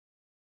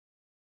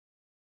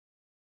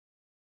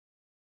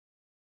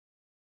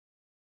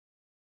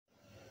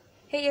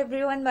Hey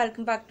everyone,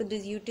 welcome back to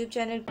this YouTube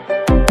channel.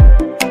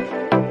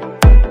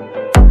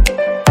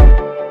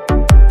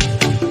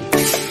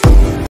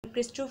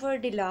 Christopher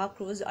de la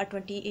Cruz, a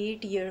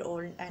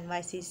 28-year-old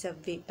NYC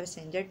subway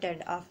passenger,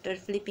 dead after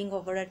flipping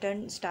over a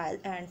turnstile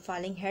and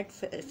falling head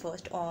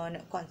first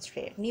on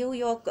Constraint. New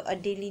York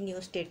Daily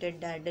News stated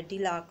that de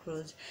la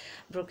Cruz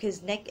broke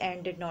his neck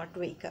and did not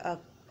wake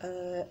up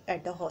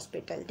at the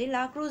hospital. De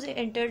la Cruz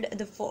entered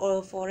the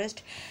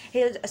Forest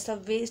Hills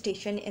subway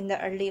station in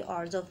the early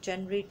hours of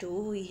January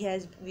 2. He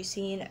has been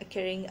seen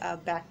carrying a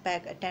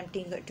backpack,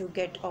 attempting to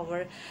get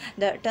over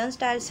the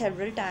turnstile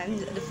several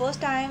times. The first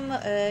time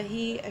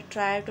he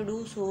tried to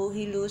do so,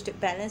 he lost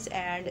balance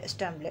and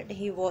stumbled.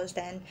 He was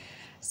then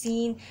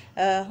seen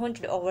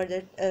hunched over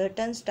the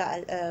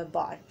turnstile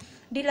bar.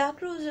 De la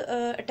Cruz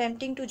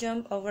attempting to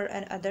jump over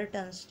another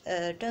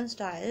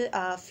turnstile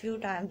a few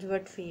times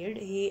but failed.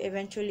 He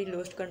eventually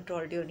lost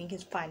control during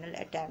his final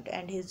attempt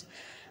and his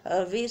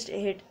waist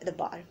hit the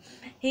bar.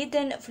 He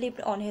then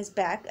flipped on his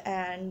back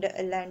and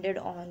landed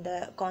on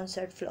the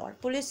concert floor.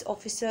 Police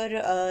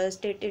officer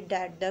stated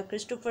that the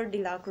Christopher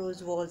de la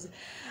Cruz was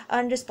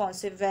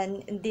unresponsive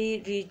when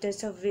they reached the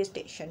subway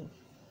station.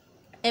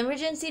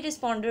 Emergency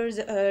responders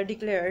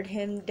declared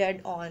him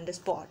dead on the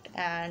spot.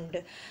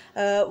 And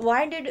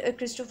why did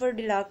Christopher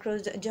de la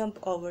Cruz jump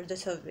over the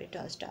subway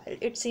turnstile?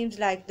 It seems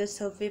like the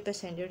subway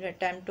passenger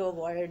attempt to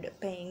avoid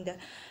paying the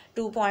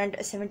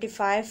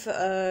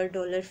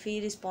 $2.75 fee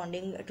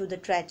responding to the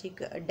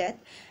tragic death.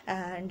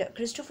 And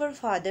Christopher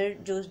father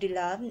Jose de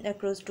la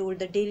Cruz told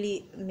the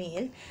Daily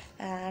Mail,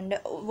 and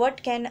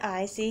what can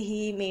I say,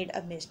 he made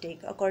a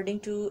mistake.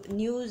 According to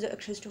news,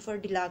 Christopher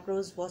de la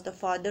Cruz was the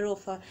father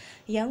of a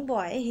young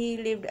boy. He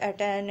lived at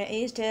an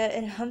East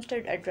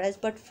Hampstead address,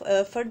 but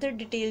further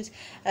details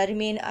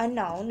remain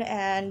unknown.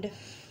 And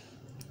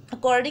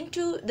according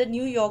to the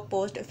New York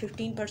Post,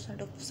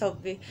 15% of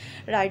subway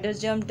riders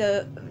jumped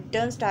the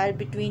turnstile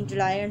between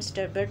July and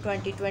September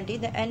 2020.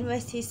 The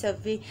NYC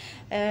subway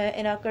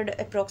incurred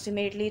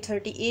approximately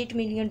 $38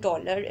 million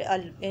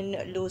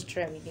in lost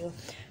revenue.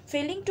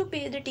 Failing to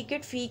pay the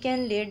ticket fee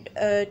can lead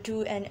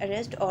to an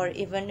arrest or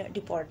even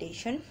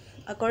deportation.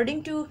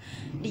 According to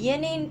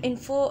DNA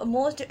Info,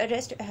 most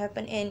arrests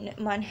happen in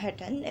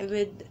Manhattan,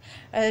 with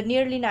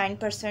nearly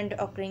 9%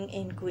 occurring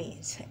in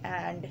Queens.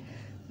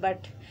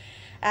 But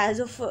as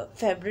of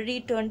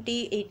February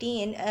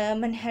 2018,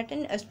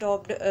 Manhattan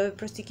stopped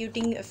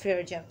prosecuting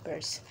fare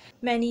jumpers.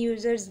 Many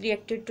users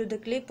reacted to the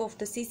clip of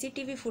the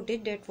CCTV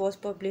footage that was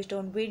published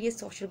on various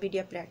social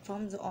media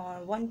platforms.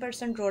 One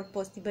person wrote,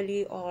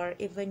 "Possibly, or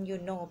even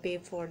pay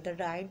for the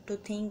ride. To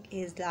think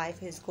his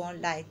life is gone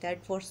like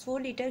that for so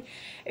little.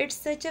 It's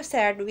such a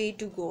sad way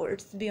to go.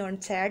 It's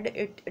beyond sad.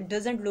 It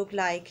doesn't look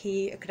like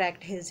he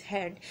cracked his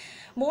head.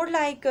 More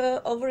like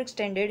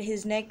overextended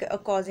his neck,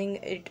 causing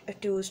it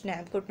to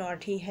snap. Could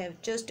not he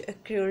have just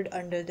curled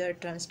under the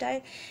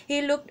turnstile?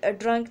 He looked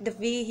drunk the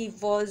way he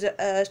was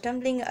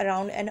stumbling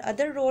around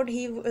another road.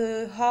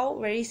 How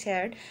very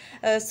sad,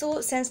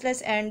 so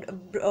senseless and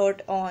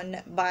brought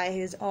on by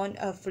his own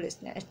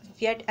foolishness."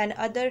 Yet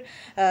another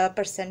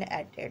person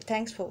added.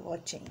 Thanks for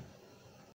watching.